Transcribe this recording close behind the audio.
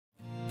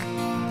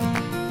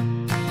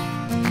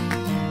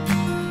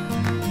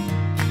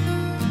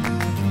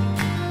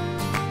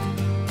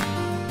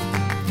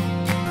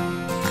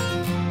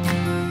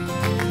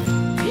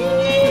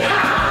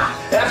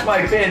That's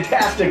my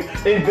fantastic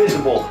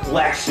invisible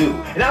lasso.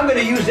 And I'm going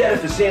to use that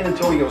at the San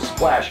Antonio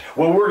Splash,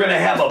 where we're going to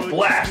have a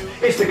blast.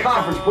 It's the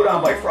conference put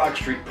on by Frog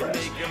Street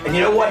Press. And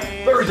you know what?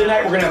 Thursday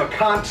night, we're going to have a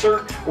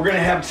concert. We're going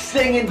to have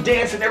singing,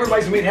 dancing.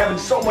 Everybody's going to be having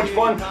so much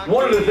fun.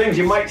 One of the things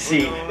you might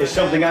see is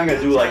something I'm going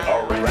to do like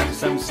a ram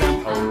sam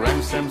sam, a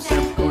ram sam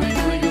sam,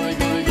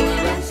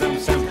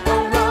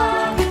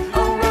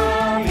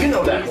 you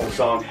know that whole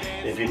song.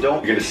 If you don't,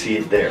 you're going to see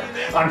it there.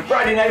 On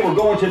Friday night, we're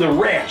going to the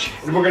ranch,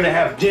 and we're going to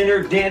have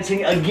dinner,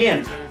 dancing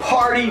again.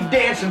 Party,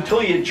 dance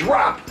until you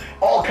drop.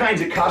 All kinds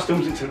of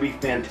costumes. It's going to be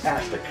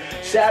fantastic.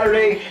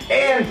 Saturday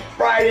and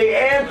Friday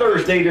and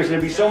Thursday, there's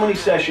going to be so many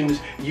sessions.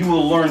 You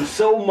will learn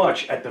so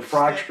much at the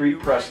Frog Street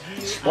Press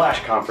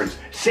Splash Conference,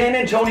 San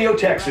Antonio,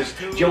 Texas,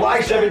 July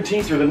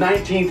 17th through the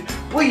 19th.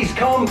 Please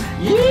come.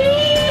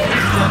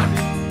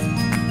 Yeah!